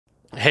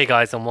Hey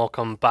guys, and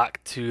welcome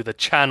back to the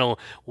channel.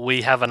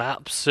 We have an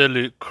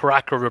absolute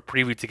cracker of a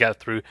preview to get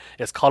through.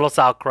 It's Carlos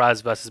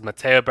Alcaraz versus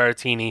Matteo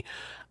Berrettini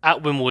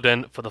at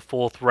Wimbledon for the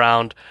fourth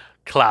round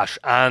clash.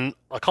 And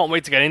I can't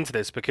wait to get into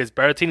this because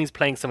Berrettini's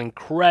playing some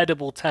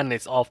incredible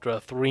tennis after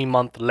a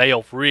 3-month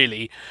layoff,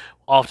 really,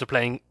 after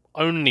playing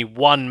only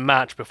one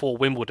match before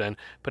Wimbledon,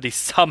 but he's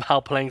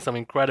somehow playing some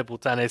incredible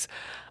tennis.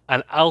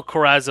 And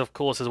Alcaraz, of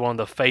course, is one of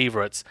the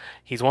favourites.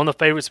 He's one of the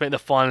favourites to make the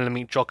final and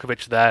meet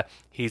Djokovic there.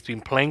 He's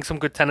been playing some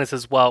good tennis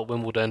as well at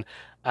Wimbledon,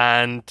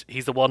 and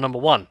he's the world number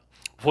one.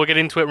 Before we get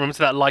into it, remember to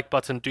that like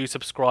button, do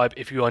subscribe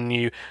if you are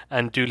new,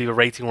 and do leave a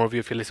rating or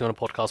review if you're listening on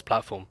a podcast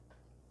platform.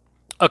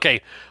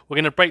 Okay, we're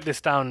going to break this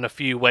down in a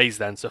few ways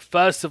then. So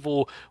first of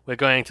all, we're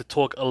going to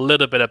talk a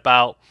little bit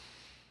about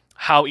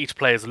how each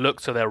player's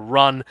looked, so their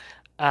run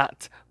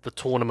at the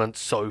tournament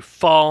so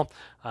far.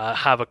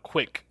 Have a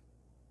quick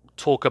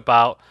talk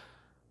about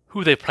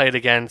who they've played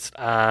against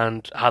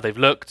and how they've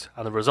looked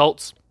and the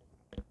results.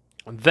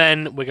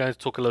 Then we're going to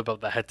talk a little bit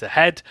about the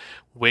head-to-head,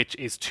 which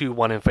is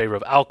 2-1 in favour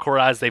of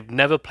Alcaraz. They've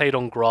never played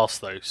on grass,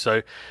 though,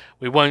 so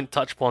we won't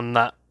touch upon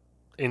that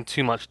in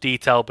too much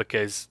detail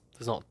because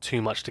there's not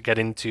too much to get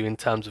into in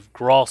terms of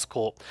grass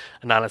court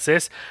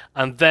analysis.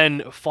 And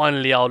then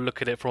finally, I'll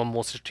look at it from a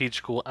more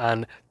strategical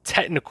and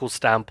technical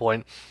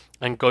standpoint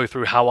and go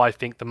through how I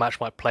think the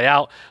match might play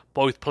out.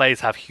 Both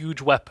players have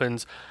huge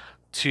weapons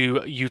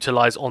to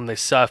utilize on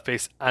this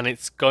surface, and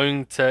it's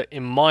going to,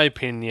 in my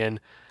opinion,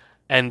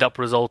 end up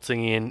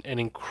resulting in an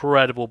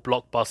incredible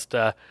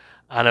blockbuster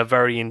and a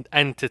very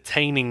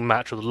entertaining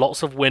match with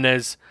lots of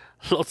winners,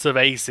 lots of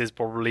aces,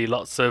 probably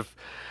lots of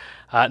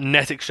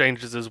net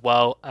exchanges as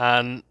well.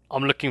 And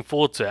I'm looking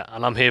forward to it,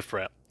 and I'm here for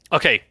it.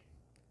 Okay,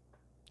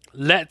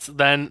 let's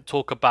then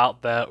talk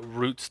about their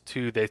route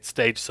to this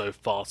stage so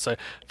far. So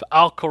for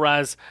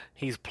Alcaraz,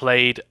 he's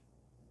played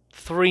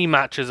 3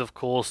 matches, of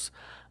course.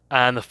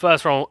 And the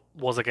first round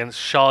was against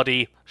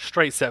Shardy,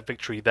 straight set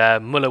victory there.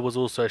 Muller was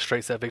also a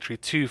straight set victory,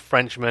 2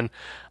 Frenchmen,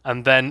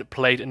 and then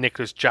played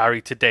Nicolas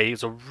Jarry today. It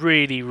was a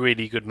really,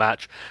 really good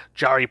match.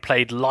 Jarry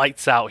played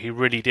lights out, he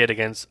really did,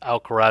 against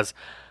Alcaraz.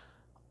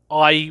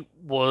 I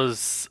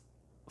was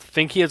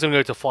thinking he was going to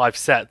go to 5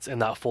 sets in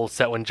that 4th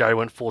set when Jarry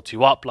went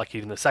 4-2 up, like he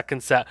did in the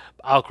second set.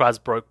 But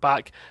Alcaraz broke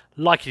back,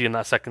 like he did in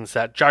that second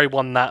set. Jarry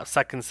won that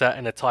second set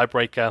in a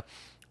tiebreaker.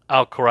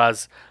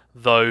 Alcaraz,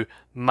 though,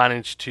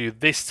 managed to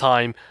this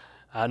time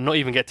not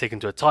even get taken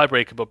to a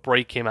tiebreaker, but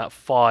break him at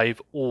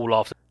 5 all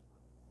after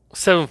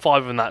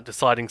 7-5 in that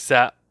deciding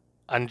set.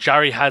 And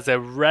Jarry has a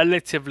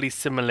relatively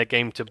similar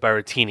game to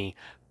Berrettini.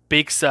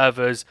 Big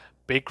servers,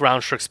 big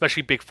ground stroke,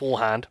 especially big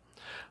forehand.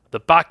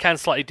 The backhand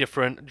slightly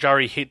different.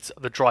 Jarry hits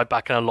the drive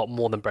backhand a lot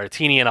more than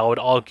Berrettini, and I would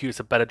argue it's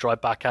a better drive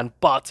backhand.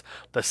 But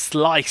the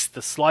slice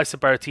of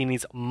Berrettini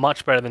is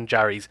much better than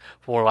Jarry's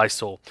from what I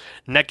saw.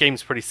 Net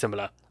game's pretty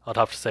similar, I'd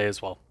have to say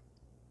as well.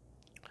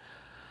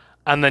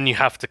 And then you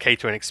have to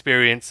cater an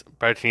experience.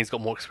 Berrettini's got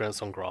more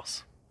experience on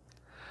grass.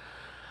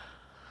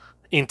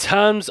 In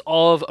terms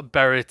of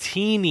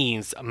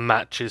Berrettini's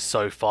matches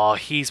so far,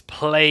 he's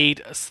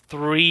played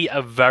 3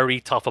 very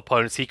tough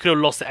opponents. He could have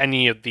lost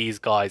any of these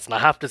guys. And I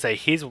have to say,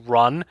 his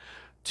run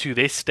to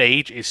this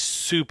stage is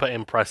super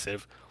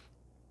impressive.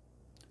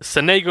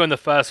 Sonego in the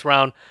first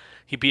round,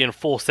 he beat in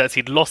 4 sets.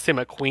 He'd lost him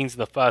at Queens in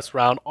the first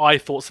round. I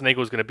thought Sonego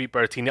was going to beat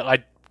Berrettini.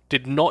 I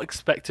did not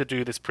expect to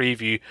do this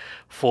preview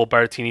for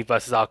Berrettini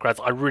versus Alcaraz.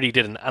 I really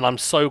didn't, and I'm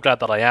so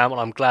glad that I am,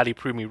 and I'm glad he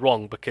proved me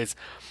wrong, because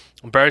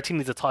Berrettini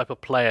is the type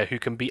of player who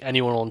can beat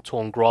anyone on tour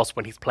on grass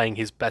when he's playing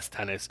his best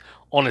tennis,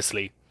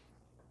 honestly.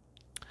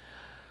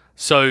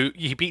 So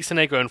he beat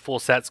Sonego in 4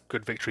 sets,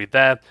 good victory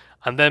there,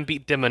 and then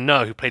beat de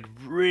Minaur, who played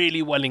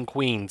really well in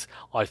Queens,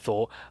 I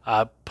thought.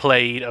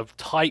 Played a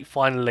tight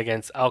final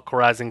against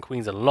Alcaraz in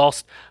Queens and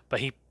lost, but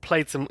he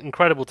played some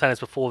incredible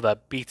tennis before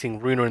that, beating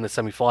Rune in the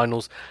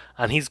semi-finals,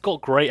 and he's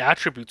got great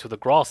attributes with the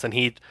grass, and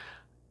he'd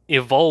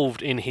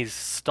evolved in his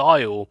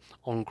style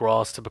on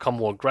grass to become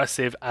more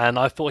aggressive, and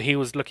I thought he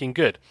was looking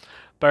good.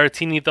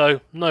 Berrettini,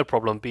 though, no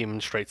problem, beat him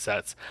in straight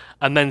sets.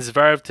 And then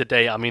Zverev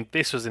today, I mean,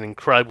 this was an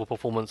incredible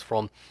performance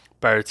from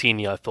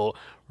Berrettini, I thought.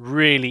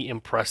 Really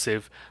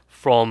impressive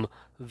from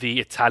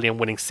the Italian,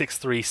 winning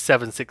 6-3,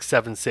 7-6,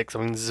 7-6.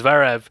 I mean,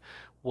 Zverev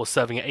was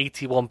serving at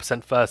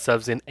 81% first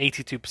serves in,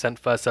 82%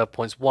 first serve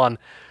points won,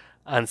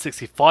 and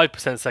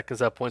 65% second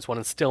serve points won,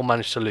 and still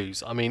managed to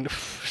lose. I mean,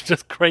 it's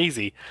just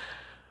crazy.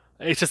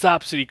 It's just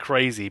absolutely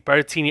crazy.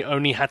 Berrettini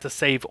only had to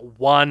save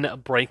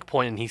 1 break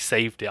point, and he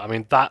saved it. I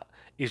mean, that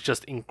is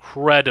just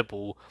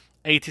incredible.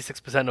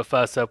 86% of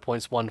first serve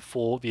points won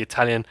for the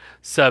Italian,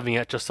 serving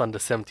at just under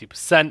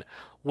 70%.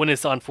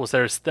 Winners unforced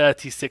there is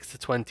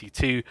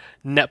 36-22.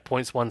 Net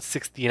points won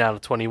 16 out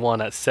of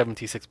 21 at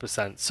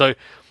 76%. So,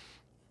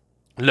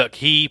 look,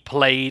 he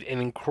played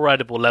an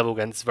incredible level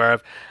against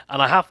Zverev,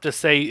 and I have to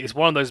say, it's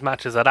one of those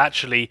matches that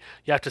actually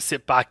you have to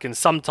sit back, and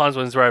sometimes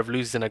when Zverev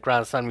loses in a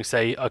Grand Slam, you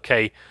say,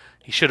 okay,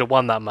 he should have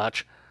won that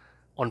match.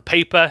 On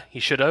paper, he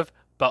should have,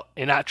 but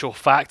in actual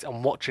fact,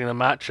 I'm watching the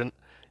match, and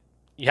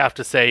you have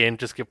to say and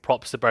just give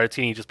props to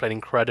Berrettini. He just played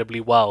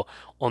incredibly well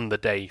on the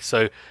day.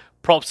 So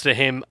props to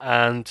him,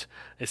 and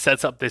it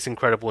sets up this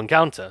incredible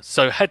encounter.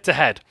 So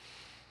head-to-head,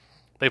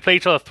 they played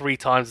each other 3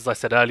 times, as I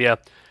said earlier.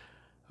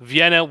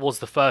 Vienna was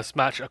the first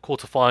match, a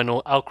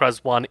quarterfinal.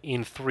 Alcaraz won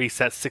in 3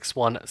 sets,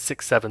 6-1,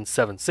 6-7,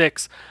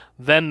 7-6.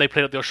 Then they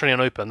played at the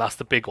Australian Open. That's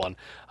the big one.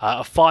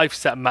 A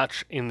 5-set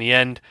match in the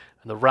end,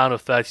 in the round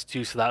of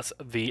 32. So that's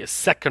the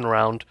second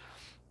round.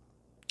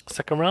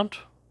 Second round?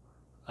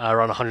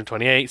 Around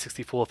 128,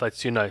 64,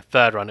 32. No,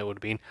 third round it would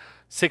have been.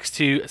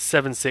 6-2,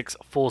 7-6,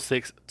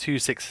 4-6,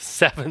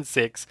 2-6,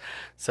 7-6.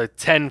 So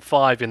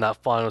 10-5 in that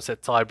final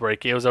set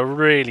tiebreak. It was a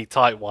really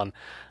tight one.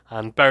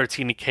 And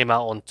Berrettini came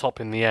out on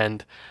top in the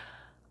end.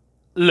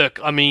 Look,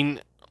 I mean,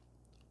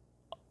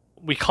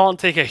 we can't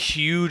take a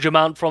huge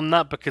amount from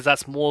that because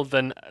that's more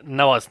than...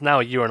 No, it's now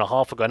a year and a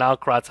half ago. And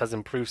Alcaraz has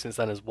improved since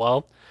then as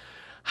well.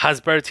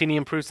 Has Berrettini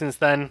improved since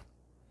then?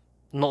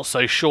 Not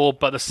so sure,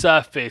 but the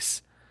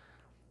surface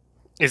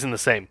isn't the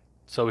same.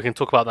 So we can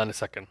talk about that in a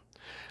second.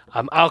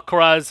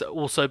 Alcaraz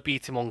also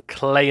beat him on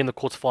clay in the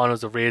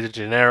quarterfinals of Rio de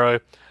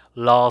Janeiro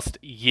last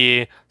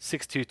year,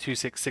 6-2,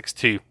 2-6,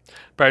 6-2.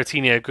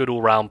 Berrettini, a good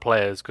all-round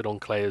player, is good on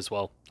clay as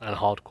well, and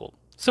hard court.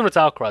 Similar to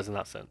Alcaraz in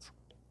that sense.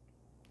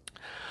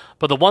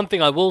 But the one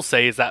thing I will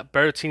say is that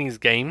Berrettini's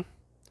game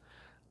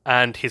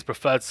and his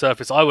preferred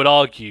surface, I would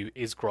argue,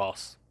 is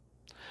grass.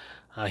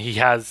 He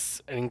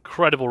has an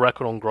incredible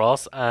record on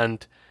grass,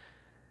 and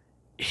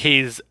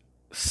his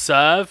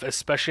serve,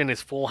 especially in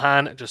his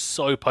forehand, just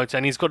so potent.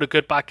 And he's got a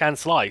good backhand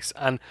slice,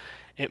 and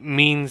it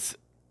means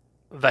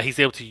that he's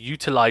able to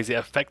utilize it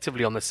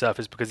effectively on the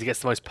surface because he gets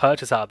the most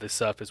purchase out of this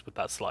surface with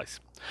that slice.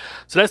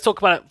 So let's talk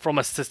about it from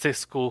a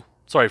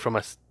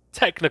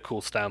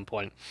technical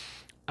standpoint,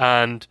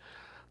 and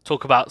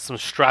talk about some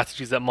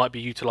strategies that might be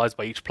utilized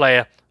by each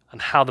player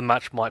and how the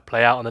match might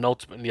play out, and then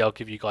ultimately I'll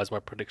give you guys my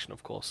prediction,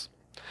 of course.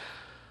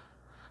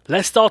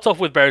 Let's start off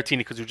with Berrettini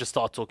because we just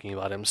started talking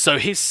about him. So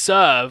his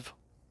serve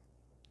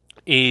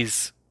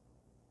is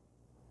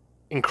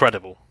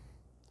incredible.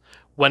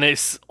 When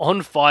it's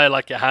on fire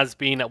like it has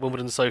been at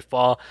Wimbledon so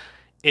far,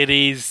 it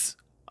is,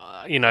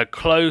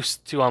 close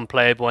to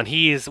unplayable, and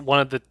he is one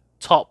of the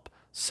top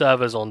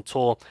servers on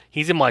tour.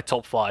 He's in my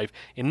top 5.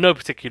 In no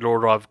particular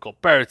order, I've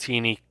got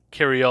Berrettini,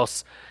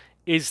 Kyrgios,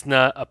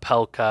 Isner,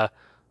 Opelka,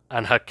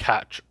 and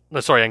Hurkacz.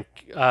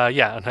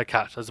 And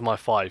Hurkacz as my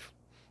 5.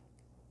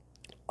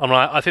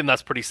 I think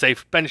that's pretty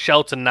safe. Ben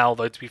Shelton now,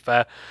 though, to be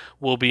fair,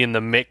 will be in the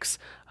mix.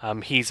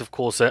 He's, of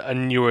course, a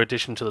newer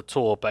addition to the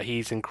tour, but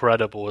he's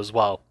incredible as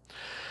well.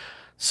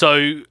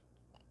 So,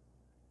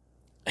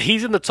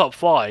 he's in the top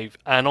 5,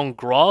 and on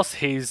grass,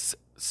 his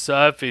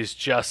serve is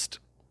just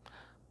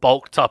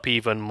bulked up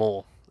even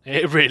more.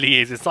 It really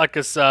is. It's like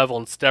a serve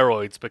on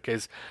steroids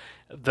because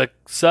the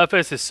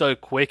surface is so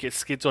quick, it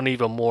skids on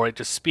even more. It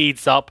just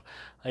speeds up.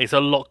 It's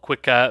a lot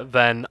quicker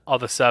than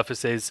other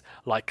surfaces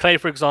like clay,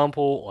 for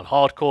example, on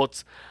hard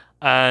courts.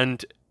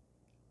 And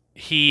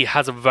he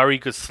has a very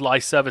good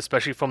slice serve,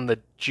 especially from the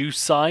juice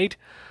side,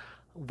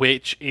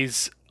 which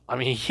is,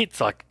 he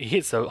hits a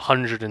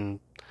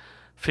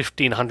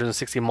 115,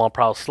 160 mile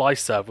per hour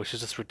slice serve, which is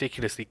just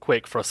ridiculously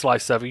quick for a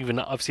slice serve. Even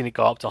I've seen it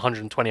go up to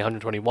 120,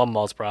 121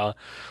 miles per hour.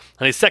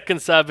 And his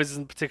second serve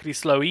isn't particularly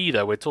slow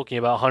either. We're talking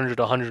about 100,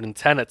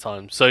 110 at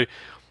times. So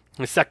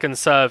his second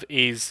serve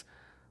is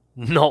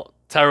not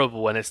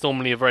terrible, and it's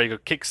normally a very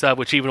good kick serve,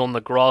 which even on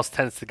the grass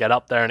tends to get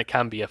up there, and it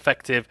can be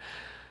effective.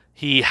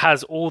 He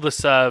has all the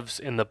serves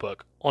in the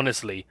book,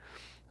 honestly.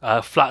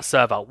 Flat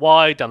serve out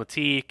wide, down the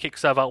tee, kick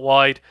serve out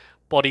wide,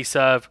 body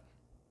serve.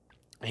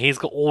 He's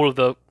got all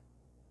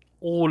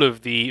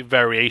of the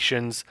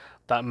variations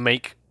that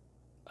make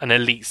an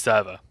elite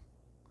server.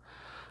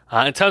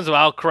 In terms of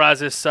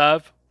Alcaraz's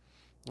serve,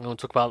 I'm going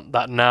to talk about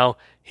that now.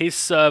 His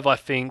serve, I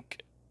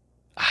think,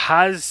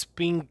 has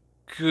been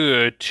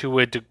good to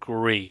a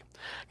degree.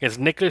 Against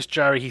Nicholas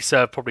Jarry, he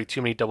served probably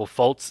too many double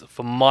faults,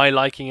 for my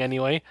liking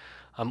anyway.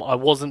 I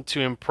wasn't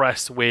too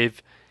impressed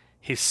with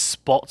his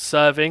spot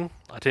serving.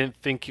 I didn't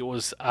think it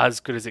was as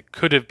good as it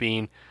could have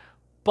been.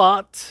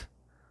 But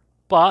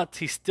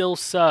he still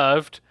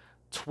served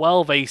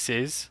 12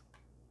 aces,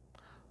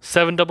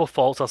 7 double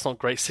faults, that's not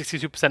great,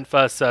 62%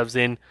 first serves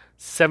in,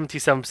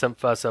 77%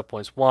 first serve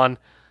points won,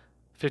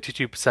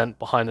 52%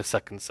 behind the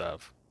second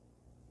serve.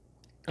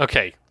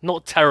 Okay,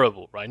 not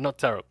terrible, right? Not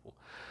terrible.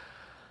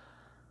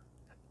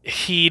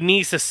 He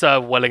needs to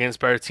serve well against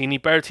Berrettini.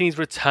 Berrettini's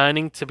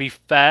returning, to be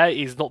fair,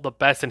 is not the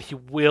best, and he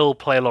will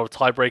play a lot of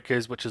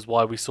tiebreakers, which is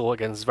why we saw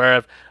against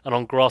Zverev, and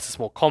on grass it's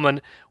more common.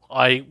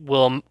 I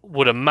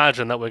would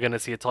imagine that we're going to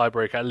see a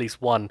tiebreaker, at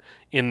least one,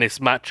 in this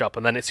matchup,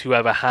 and then it's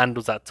whoever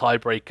handles that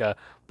tiebreaker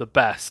the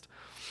best.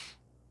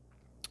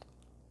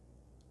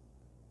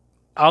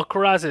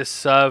 Alcaraz's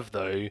serve,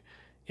 though,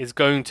 is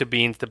going to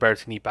be into the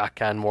Berrettini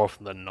backhand more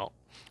often than not.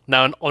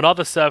 Now, on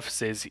other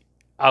surfaces,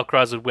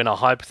 Alcaraz would win a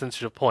high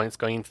percentage of points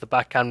going into the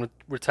backhand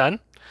return,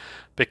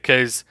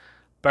 because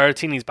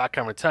Berrettini's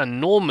backhand return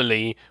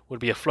normally would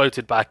be a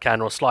floated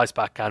backhand or a slice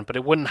backhand, but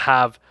it wouldn't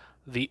have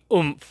the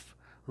oomph,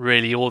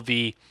 really, or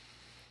the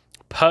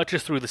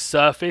purchase through the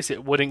surface,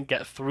 it wouldn't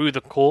get through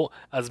the court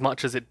as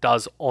much as it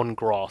does on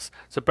grass.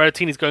 So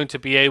Berrettini's going to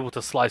be able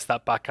to slice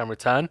that backhand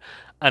return,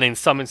 and in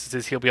some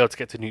instances he'll be able to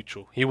get to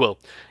neutral. He will.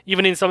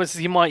 Even in some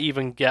instances he might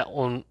even get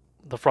on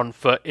the front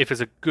foot if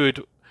it's a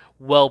good,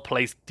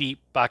 well-placed, deep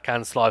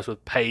backhand slice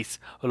with pace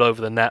all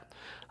over the net.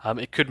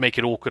 It could make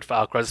it awkward for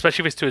Alcaraz,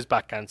 especially if it's to his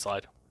backhand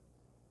side.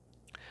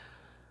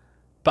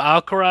 But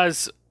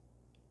Alcaraz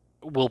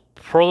will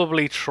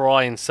probably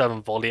try and serve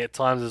and volley at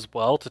times as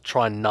well to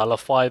try and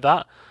nullify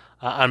that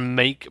and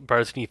make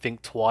Berrettini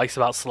think twice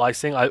about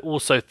slicing. I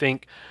also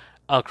think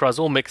Alcaraz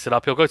will mix it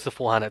up. He'll go to the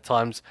forehand at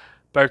times.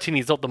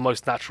 Berrettini's not the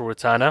most natural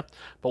returner,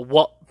 but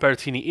what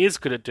Berrettini is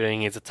good at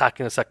doing is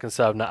attacking the second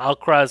serve. Now,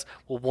 Alcaraz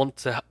will want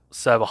to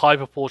serve a high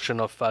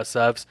proportion of first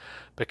serves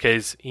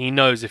because he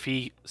knows if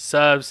he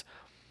serves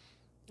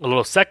a lot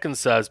of second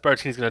serves,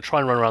 Berrettini's going to try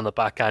and run around the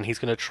backhand. He's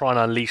going to try and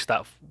unleash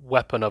that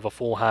weapon of a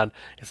forehand.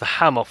 It's a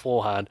hammer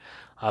forehand.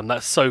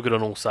 That's so good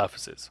on all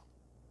surfaces.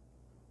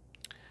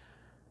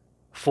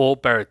 For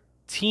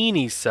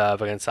Berrettini's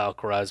serve against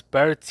Alcaraz,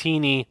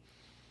 Berrettini,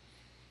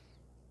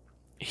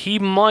 he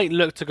might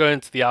look to go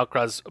into the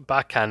Alcaraz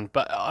backhand,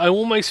 but I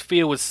almost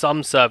feel with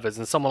some servers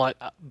and someone like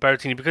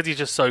Berrettini, because he's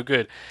just so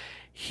good,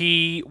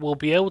 he will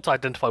be able to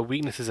identify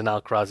weaknesses in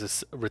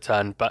Alcaraz's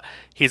return, but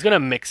he's going to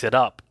mix it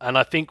up. And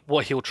I think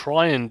what he'll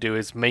try and do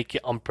is make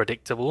it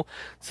unpredictable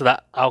so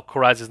that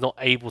Alcaraz is not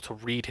able to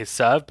read his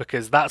serve,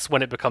 because that's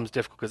when it becomes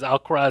difficult. Because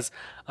Alcaraz,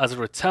 as a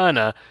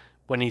returner,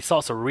 when he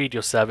starts to read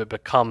your serve, it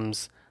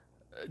becomes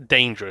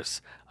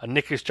dangerous.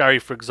 Nicholas Jarry,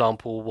 for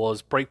example,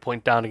 was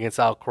breakpoint down against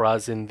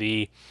Alcaraz in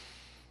the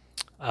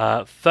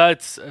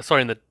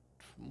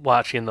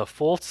in the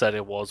fourth set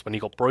it was, when he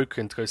got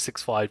broken to go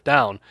 6-5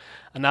 down,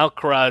 and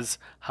Alcaraz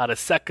had a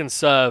second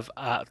serve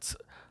at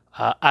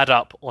add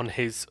up on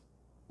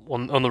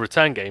the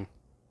return game,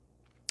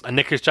 and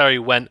Nicholas Jarry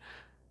went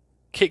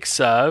kick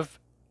serve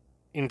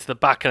into the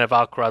backhand of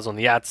Alcaraz on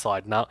the ad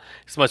side. Now,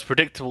 it's the most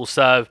predictable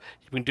serve.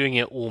 He's been doing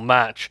it all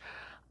match,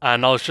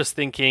 and I was just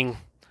thinking,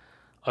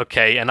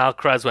 okay, and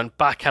Alcaraz went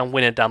backhand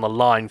winner down the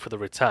line for the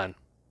return.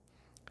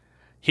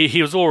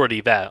 He was already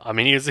there. I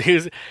mean, he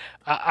was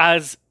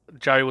as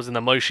Jarry was in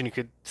the motion, you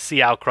could see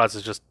Alcaraz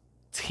was just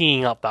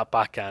teeing up that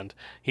backhand.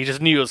 He just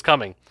knew it was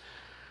coming.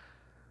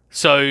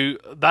 So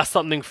that's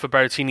something for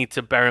Berrettini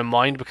to bear in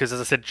mind, because, as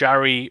I said,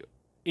 Jarry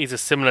is a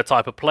similar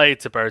type of player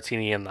to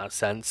Berrettini in that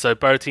sense. So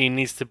Berrettini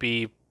needs to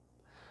be,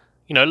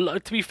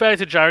 to be fair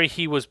to Jarry,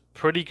 he was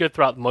pretty good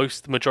throughout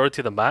the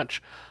majority of the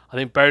match. I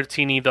think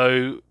Berrettini,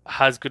 though,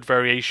 has good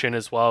variation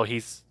as well.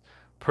 He's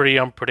pretty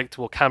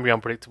unpredictable, can be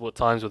unpredictable at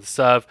times with the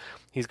serve.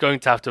 He's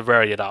going to have to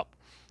vary it up.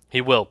 He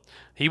will.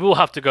 He will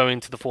have to go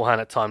into the forehand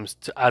at times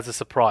as a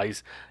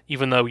surprise,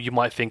 even though you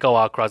might think, oh,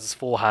 Alcaraz's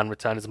forehand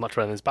return is much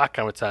better than his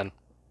backhand return.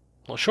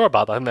 Not sure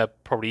about that. I think they're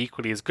probably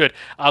equally as good.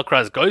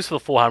 Alcaraz goes for the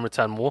forehand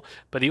return more,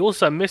 but he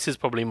also misses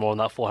probably more on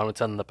that forehand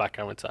return than the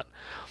backhand return.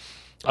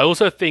 I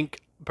also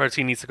think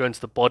Berrettini needs to go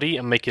into the body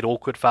and make it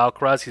awkward for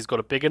Alcaraz. He's got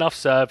a big enough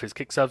serve. His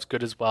kick serve's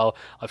good as well.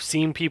 I've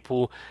seen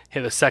people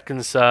hit the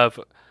second serve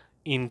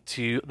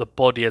into the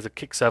body as a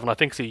kick serve, and I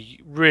think it's a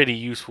really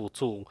useful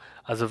tool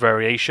as a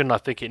variation. I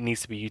think it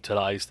needs to be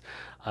utilized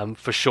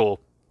for sure,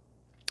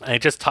 and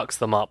it just tucks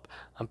them up,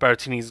 and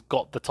Berrettini's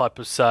got the type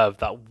of serve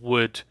that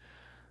would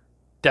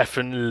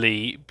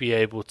definitely be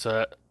able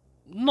to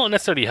not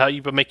necessarily hurt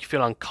you, but make you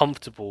feel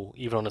uncomfortable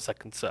even on a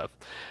second serve.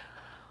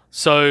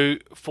 So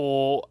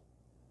for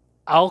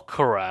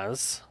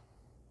Alcaraz,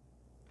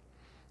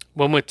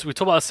 when we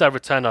talk about the serve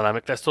return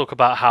dynamic, let's talk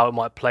about how it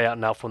might play out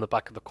now from the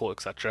back of the court,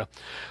 etc.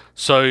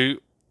 So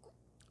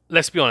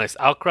let's be honest,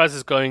 Alcaraz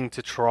is going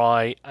to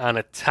try and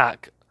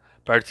attack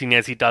Berrettini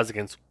as he does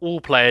against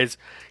all players.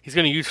 He's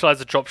going to utilize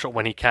the drop shot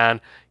when he can.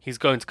 He's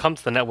going to come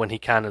to the net when he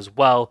can as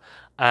well,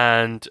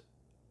 and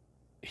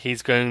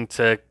he's going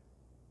to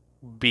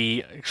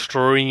be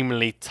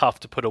extremely tough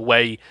to put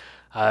away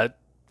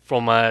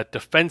from a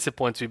defensive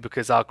point of view,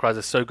 because Alcaraz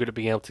is so good at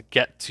being able to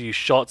get to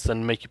shots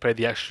and make you play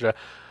the extra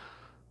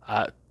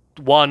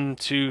 1,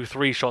 2,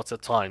 3 shots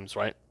at times,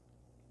 right?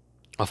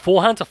 A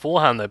forehand to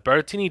forehand, though,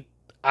 Berrettini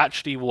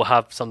actually will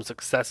have some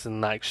success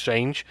in that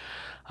exchange,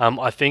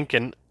 I think,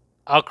 and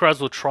Alcaraz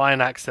will try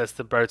and access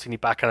the Berrettini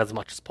backhand as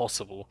much as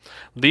possible.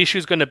 The issue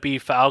is going to be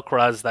for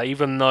Alcaraz that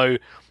even though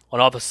on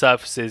other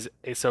surfaces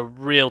it's a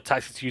real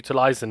tactic to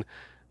utilize, and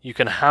you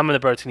can hammer the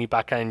Berrettini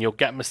backhand and you'll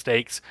get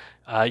mistakes,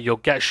 you'll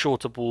get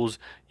shorter balls,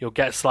 you'll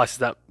get slices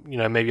that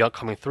maybe aren't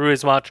coming through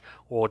as much,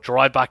 or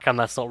dry backhand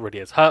that's not really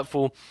as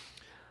hurtful.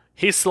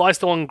 His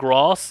slice on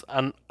grass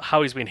and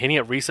how he's been hitting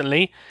it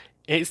recently,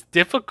 it's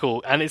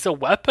difficult and it's a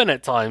weapon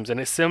at times, and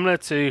it's similar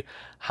to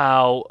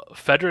how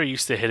Federer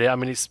used to hit it. I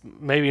mean, it's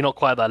maybe not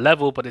quite at that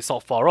level, but it's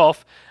not far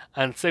off.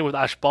 And same with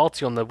Ash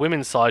Barty on the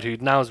women's side, who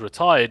now is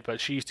retired,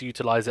 but she used to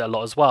utilize it a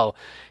lot as well.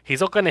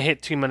 He's not going to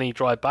hit too many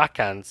dry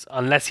backhands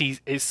unless he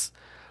is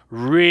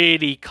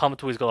really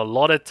comfortable. He's got a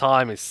lot of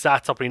time, he's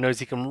sat up, and he knows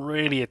he can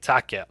really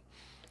attack it.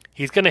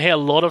 He's going to hit a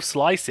lot of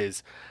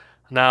slices.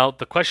 Now,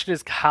 the question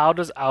is, how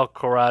does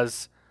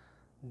Alcaraz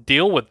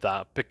deal with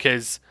that?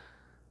 Because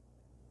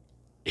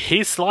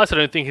his slice, I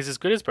don't think is as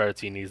good as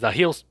Berrettini's. Now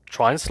he'll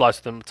try and slice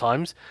with them at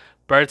times.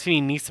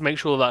 Berrettini needs to make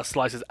sure that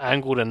slice is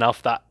angled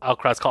enough that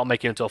Alcaraz can't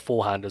make it into a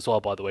forehand as well,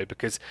 by the way,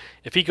 because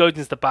if he goes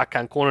into the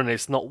backhand corner and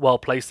it's not well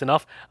placed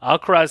enough,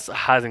 Alcaraz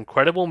has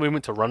incredible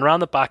movement to run around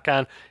the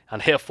backhand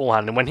and hit a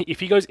forehand. And if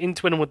he goes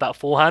into it with that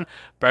forehand,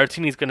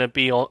 Berrettini's going to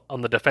be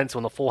on the defensive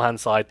on the forehand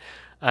side.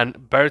 And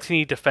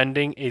Berrettini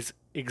defending is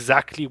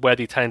exactly where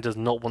the Italian does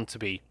not want to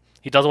be.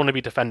 He doesn't want to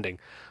be defending.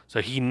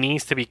 So he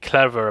needs to be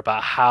clever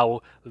about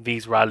how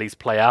these rallies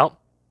play out.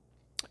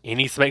 He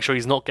needs to make sure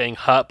he's not getting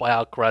hurt by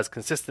Alcaraz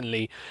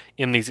consistently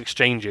in these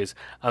exchanges.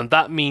 And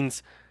that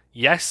means,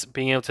 yes,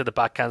 being able to the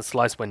backhand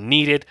slice when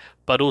needed,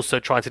 but also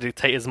trying to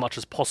dictate as much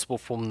as possible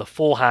from the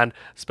forehand,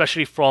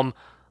 especially from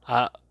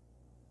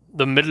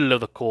the middle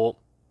of the court,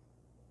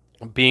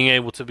 being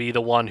able to be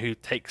the one who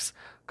takes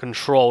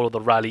control of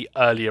the rally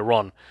earlier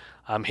on.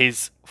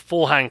 His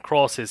forehand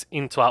crosses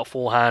into out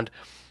forehand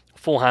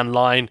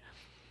line.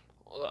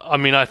 I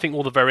mean, I think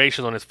all the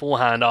variations on his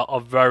forehand are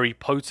very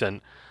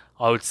potent,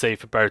 I would say,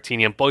 for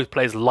Berrettini, and both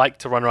players like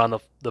to run around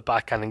the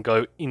backhand and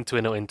go into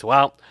in or into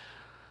out.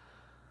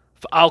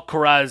 For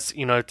Alcaraz,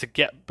 to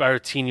get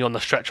Berrettini on the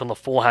stretch on the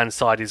forehand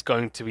side is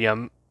going to be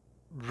a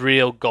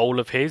real goal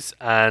of his,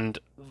 and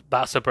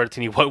that's where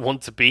Berrettini won't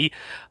want to be,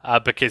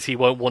 because he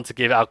won't want to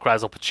give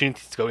Alcaraz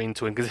opportunity to go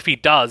into him, because if he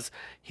does,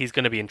 he's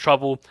going to be in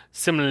trouble.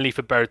 Similarly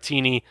for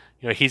Berrettini,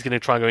 he's going to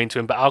try and go into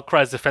him, but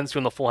Alcaraz defensively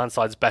on the forehand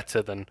side is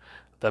better than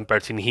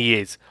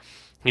Berrettini.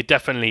 He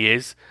definitely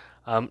is.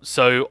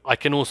 So I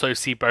can also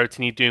see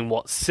Berrettini doing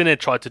what Sinner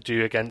tried to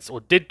do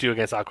did do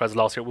against Alcaraz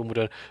last year at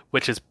Wimbledon,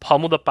 which is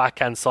pummel the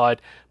backhand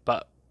side,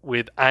 but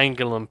with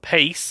angle and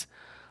pace,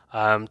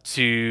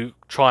 to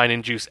try and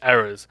induce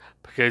errors,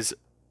 because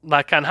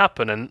that can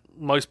happen, and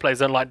most players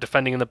don't like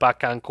defending in the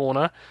backhand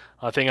corner.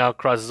 I think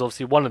Alcaraz is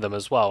obviously one of them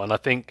as well, and I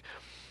think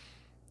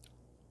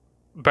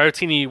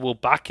Berrettini will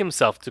back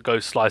himself to go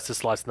slice to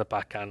slice in the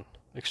backhand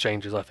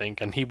exchanges, I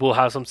think, and he will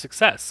have some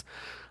success.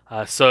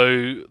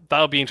 So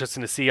that'll be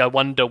interesting to see. I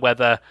wonder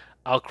whether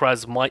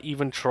Alcaraz might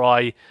even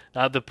try.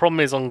 Now, the problem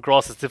is on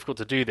grass it's difficult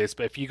to do this,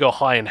 but if you go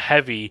high and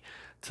heavy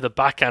to the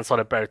backhand side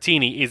of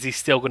Berrettini, is he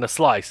still going to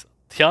slice?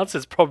 The answer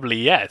is probably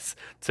yes,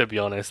 to be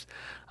honest.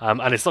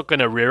 And it's not going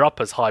to rear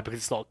up as high because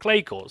it's not a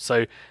clay court,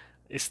 so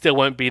it still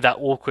won't be that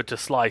awkward to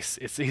slice.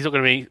 He's not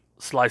going to be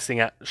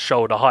slicing at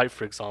shoulder height,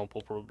 for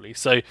example, probably.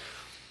 So,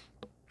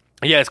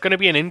 yeah, it's going to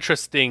be an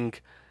interesting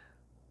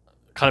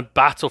kind of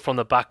battle from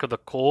the back of the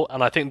court.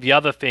 And I think the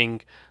other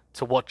thing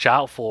to watch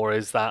out for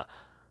is that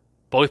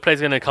both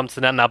players are going to come to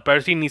the net. Now,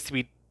 Berrettini needs to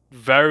be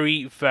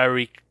very,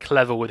 very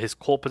clever with his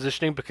court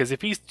positioning, because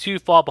if he's too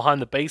far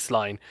behind the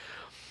baseline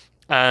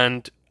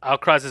and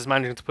Alcaraz is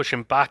managing to push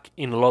him back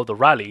in a lot of the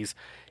rallies,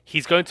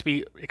 he's going to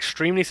be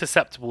extremely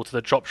susceptible to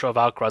the drop shot of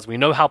Alcaraz. We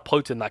know how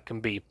potent that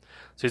can be.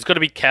 So he's got to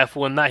be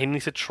careful in that. He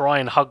needs to try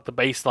and hug the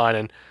baseline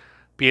and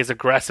be as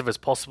aggressive as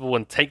possible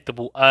and take the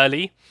ball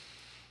early.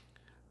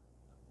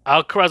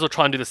 Alcaraz will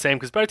try and do the same,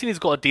 because Berrettini's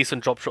got a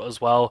decent drop shot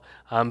as well.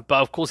 But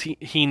of course,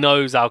 he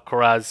knows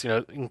Alcaraz,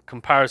 in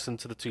comparison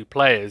to the two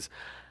players,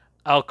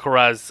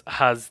 Alcaraz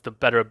has the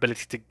better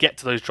ability to get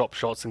to those drop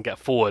shots and get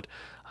forward.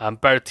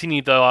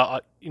 Berrettini, though,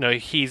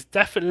 he's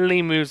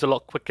definitely moves a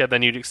lot quicker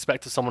than you'd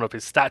expect of someone of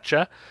his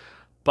stature,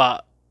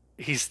 but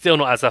he's still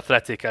not as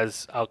athletic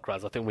as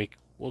Alcaraz. I think we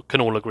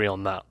can all agree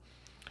on that.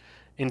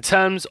 In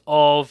terms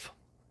of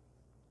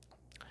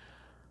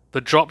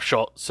the drop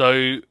shot,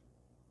 so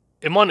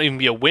it might not even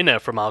be a winner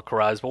from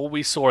Alcaraz, but what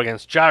we saw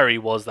against Jarry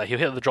was that he'll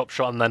hit the drop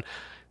shot, and then,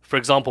 for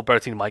example,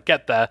 Berrettini might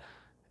get there.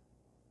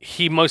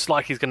 He most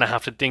likely is going to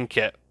have to dink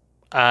it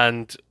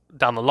and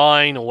down the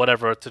line or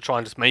whatever to try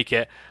and just make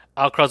it.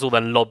 Alcaraz will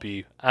then lob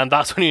you, and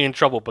that's when you're in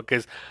trouble,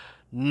 because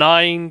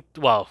I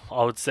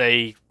would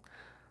say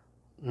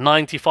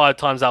 95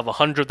 times out of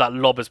 100 that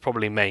lob is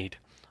probably made,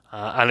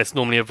 and it's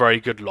normally a very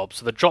good lob.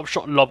 So the drop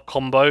shot lob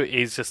combo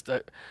is just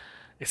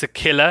it's a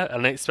killer,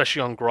 and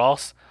especially on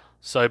grass.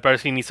 So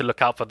Berrettini needs to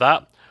look out for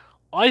that.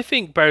 I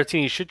think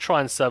Berrettini should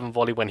try and serve and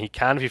volley when he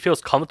can. If he feels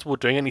comfortable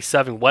doing it and he's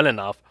serving well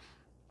enough,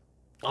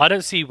 I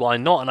don't see why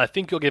not. And I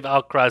think it'll give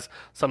Alcaraz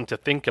something to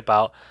think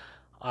about.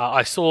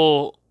 I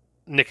saw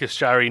Nicolas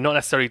Jarry not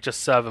necessarily just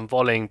serve and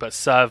volleying, but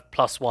serve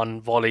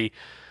 +1 volley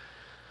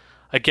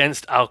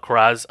against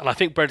Alcaraz. And I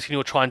think Berrettini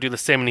will try and do the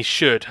same, and he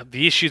should.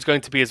 The issue is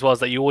going to be as well is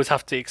that you always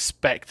have to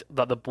expect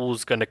that the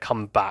ball's going to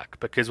come back,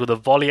 because with a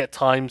volley at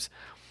times,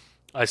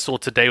 I saw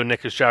today with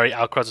Nicolas Jarry,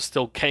 Alcaraz was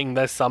still getting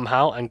there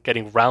somehow and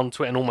getting round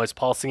to it and almost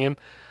passing him.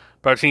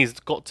 Berrettini's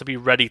got to be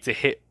ready to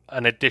hit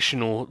an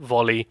additional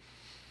volley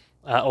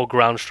or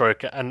ground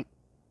stroke, and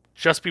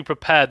just be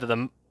prepared that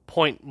the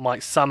point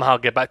might somehow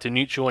get back to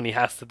neutral, and he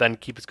has to then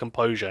keep his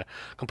composure.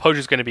 Composure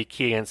is going to be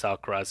key against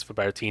Alcaraz for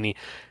Berrettini,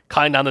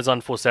 cutting down those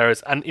unforced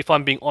errors. And if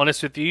I'm being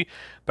honest with you,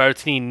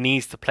 Berrettini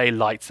needs to play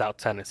lights out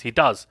tennis. He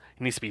does.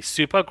 He needs to be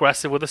super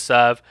aggressive with a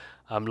serve,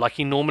 like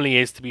he normally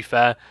is, to be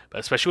fair,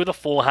 but especially with a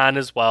forehand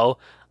as well.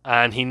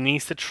 And he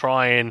needs to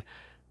try and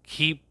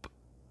keep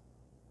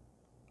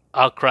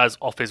Alcaraz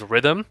off his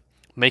rhythm,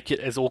 make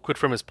it as awkward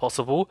for him as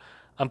possible,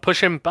 and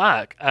push him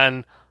back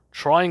and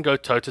try and go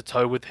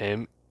toe-to-toe with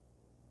him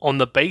on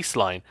the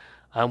baseline.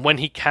 And when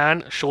he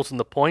can, shorten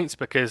the points,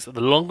 because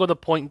the longer the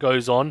point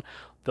goes on,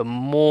 the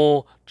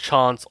more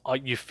chance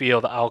you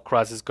feel that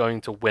Alcaraz is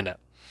going to win it.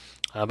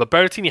 But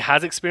Berrettini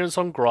has experience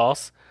on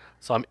grass,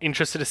 so I'm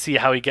interested to see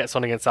how he gets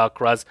on against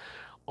Alcaraz.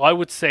 I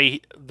would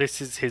say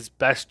this is his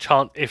best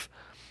chance. If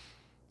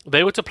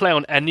they were to play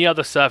on any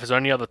other surface or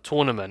any other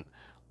tournament,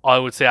 I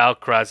would say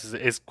Alcaraz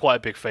is quite a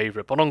big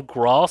favourite. But on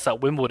grass at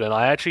Wimbledon,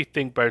 I actually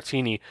think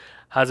Berrettini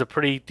has a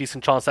pretty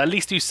decent chance to at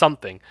least do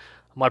something.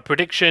 My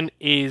prediction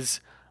is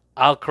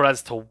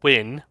Alcaraz to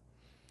win,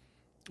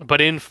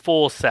 but in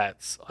 4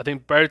 sets. I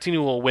think Berrettini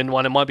will win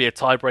one. It might be a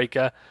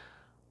tiebreaker.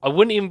 I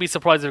wouldn't even be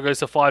surprised if it goes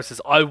to 5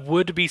 sets. I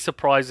would be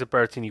surprised if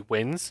Berrettini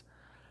wins.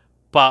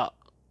 But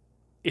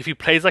if he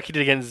plays like he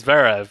did against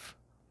Zverev,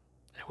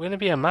 it wouldn't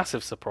be a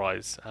massive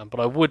surprise. But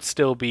I would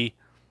still be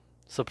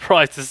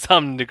surprised to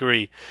some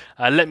degree.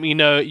 Let me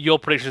know your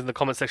predictions in the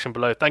comment section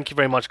below. Thank you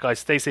very much, guys.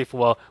 Stay safe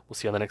and well. We'll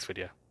see you on the next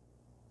video.